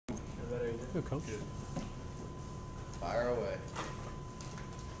Good, Coach. Good. Fire away.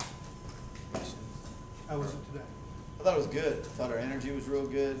 How was it today? I thought it was good. I thought our energy was real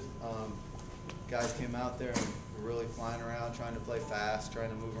good. Guys came out there and were really flying around, trying to play fast, trying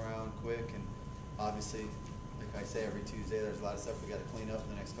to move around quick, and obviously, like I say every Tuesday, there's a lot of stuff we got to clean up in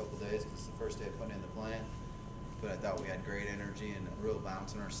the next couple of days because it's the first day of putting in the plan. But I thought we had great energy and a real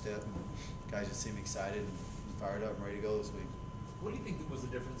bounce in our step, and guys just seemed excited and fired up and ready to go this week. What do you think was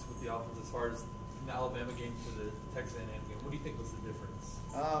the difference with the offense as far as from the Alabama game to the Texas A&M game? What do you think was the difference?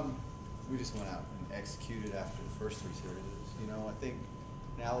 We just went out and executed after the first three series. You know, I think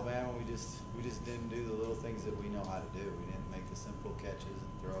in Alabama we just didn't do the little things that we know how to do. We didn't make the simple catches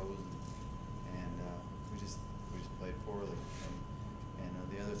and throws, and we just played poorly. And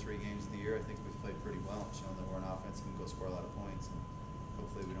the other three games of the year, I think we've played pretty well, showing that we're an offense that can go score a lot of points. And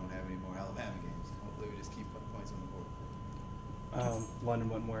hopefully we don't have any more Alabama games. Hopefully we just keep putting points on the board.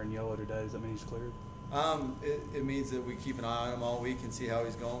 London wasn't wearing yellow today. Does that mean he's cleared? It means that we keep an eye on him all week and see how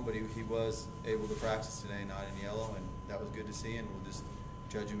he's going, but he was able to practice today, not in yellow, and that was good to see, and we'll just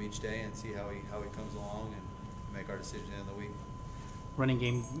judge him each day and see how he comes along and make our decision in the week. Running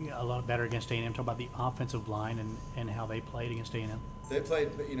game a lot better against A&M. Talk about the offensive line and how they played against A&M. They played,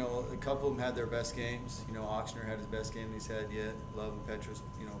 you know, a couple of them had their best games. You know, Auctioner had his best game he's had yet. Love and Petrus,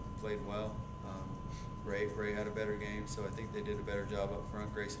 you know, played well. Ray had a better game, so I think they did a better job up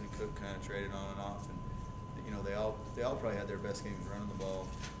front. Grayson and Cook kind of traded on and off, and you know they all probably had their best games running the ball,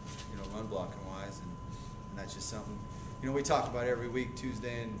 you know, run blocking wise, and that's just something, you know, we talked about every week.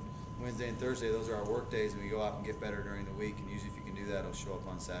 Tuesday and Wednesday and Thursday, those are our work days, and we go out and get better during the week. And usually, if you can do that, it'll show up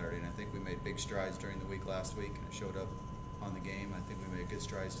on Saturday. And I think we made big strides during the week last week, and it showed up on the game. I think we made good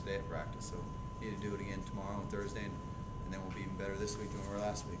strides today at practice, so we need to do it again tomorrow and Thursday, and then we'll be even better this week than we were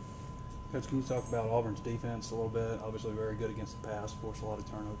last week. Coach, can you talk about Auburn's defense a little bit? Obviously very good against the pass, forced a lot of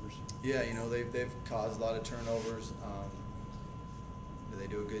turnovers. Yeah, you know, they've caused a lot of turnovers. They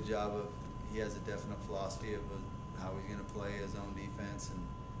do a good job of, he has a definite philosophy of how he's going to play his own defense,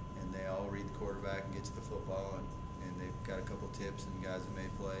 and they all read the quarterback and get to the football, and they've got a couple tips and guys who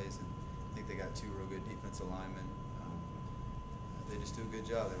made plays, and I think they got two real good defensive linemen. They just do a good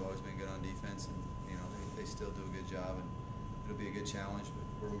job. They've always been good on defense, and you know, they still do a good job, and it'll be a good challenge, but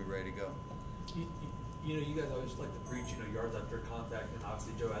we're going to be ready to go. You know, you guys always like to preach, you know, yards after contact, and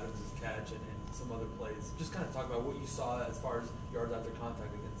obviously Joe Adams' catch and some other plays. Just kind of talk about what you saw as far as yards after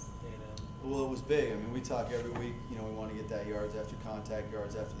contact against A&M. Well, it was big. I mean, we talk every week, you know, we want to get that yards after contact,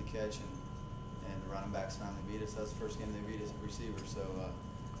 yards after the catch, and the running backs finally beat us. That's the first game they beat us at receiver, so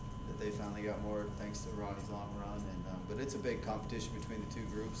that they finally got more thanks to Ronnie's long run. And but it's a big competition between the two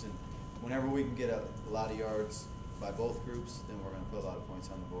groups, and whenever we can get a lot of yards by both groups, then we're going to put a lot of points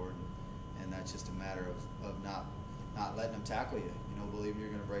on the board, and that's just a matter of not letting them tackle you. You know, believing you're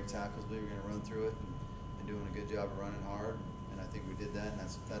going to break tackles, believing you're going to run through it, and doing a good job of running hard. And I think we did that, and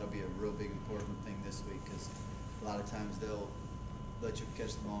that'll be a real big important thing this week, because a lot of times they'll let you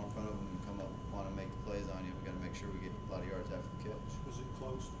catch the ball in front of them and come up and want to make the plays on you. We got to make sure we get a lot of yards after the catch. Was it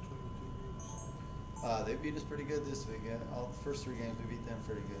close between the two groups? They beat us pretty good this week. Yeah. All the first three games we beat them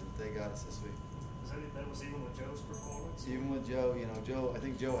pretty good. They got us this week. That was even with Joe's performance? Even with Joe, you know, I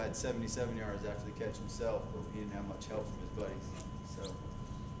think Joe had 77 yards after the catch himself, but he didn't have much help from his buddies. So,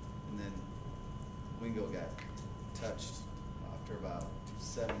 and then Wingo got touched after about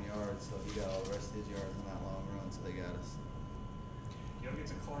 7 yards, so he got all the rest of his yards on that long run, so they got us. You don't get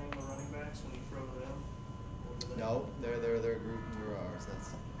to claim the running backs when you throw to them? No, they're their group and we're ours.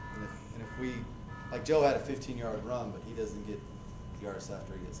 And if we, like Joe had a 15-yard run, but he doesn't get yards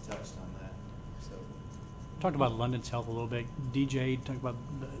after he gets touched on that. So Talked about London's health a little bit. DJ, talk about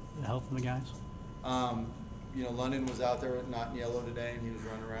the health of the guys. You know, London was out there not in yellow today, and he was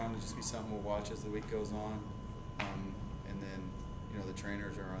running around. It'll just be something we'll watch as the week goes on. And then, you know, the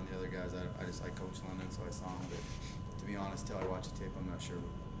trainers are on the other guys. I coach London, so I saw him. But to be honest, till I watch the tape, I'm not sure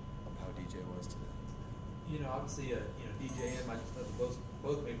how DJ was today. You know, obviously, you know, DJ and Mike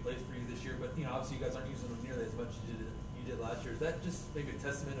both made plays for you this year, but you know, obviously, you guys aren't using them nearly as much as you did last year. Is that just maybe a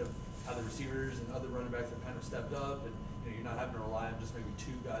testament of how the receivers and other running backs have kind of stepped up, and you know, you're not having to rely on just maybe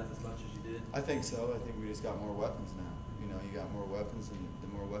two guys as much as you did? I think so. I think we just got more weapons now. You know, you got more weapons, and the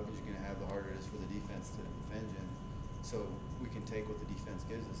more weapons you're going to have, the harder it is for the defense to defend you. So we can take what the defense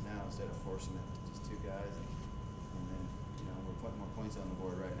gives us now instead of forcing it to just two guys. And then, you know, we're putting more points on the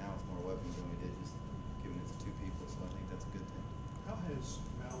board right now with more weapons than we did just giving it to two people. So I think that's a good thing. How has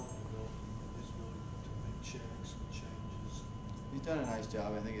Mallory built his ability to make checks and changes? He's done a nice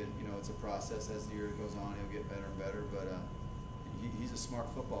job. I think it's a process as the year goes on. He'll get better and better, but he's a smart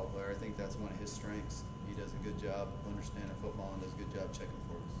football player. I think that's one of his strengths. He does a good job of understanding football and does a good job checking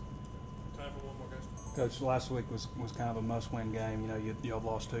for us. What time Coach, last week was kind of a must-win game. You know, y'all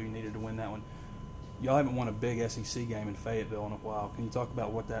lost 2. You needed to win that one. Y'all haven't won a big SEC game in Fayetteville in a while. Can you talk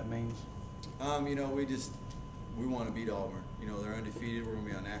about what that means? You know, we want to beat Auburn. You know, they're undefeated. We're going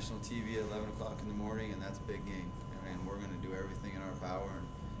to be on national TV at 11 o'clock in the morning, and that's a big game. And we're going to do everything in our power.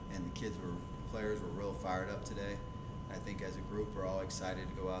 And the players were real fired up today. I think as a group, we're all excited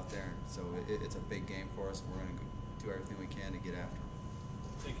to go out there. So it's a big game for us. We're going to do everything we can to get after them.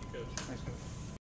 Thank you, Coach. Thanks, Coach.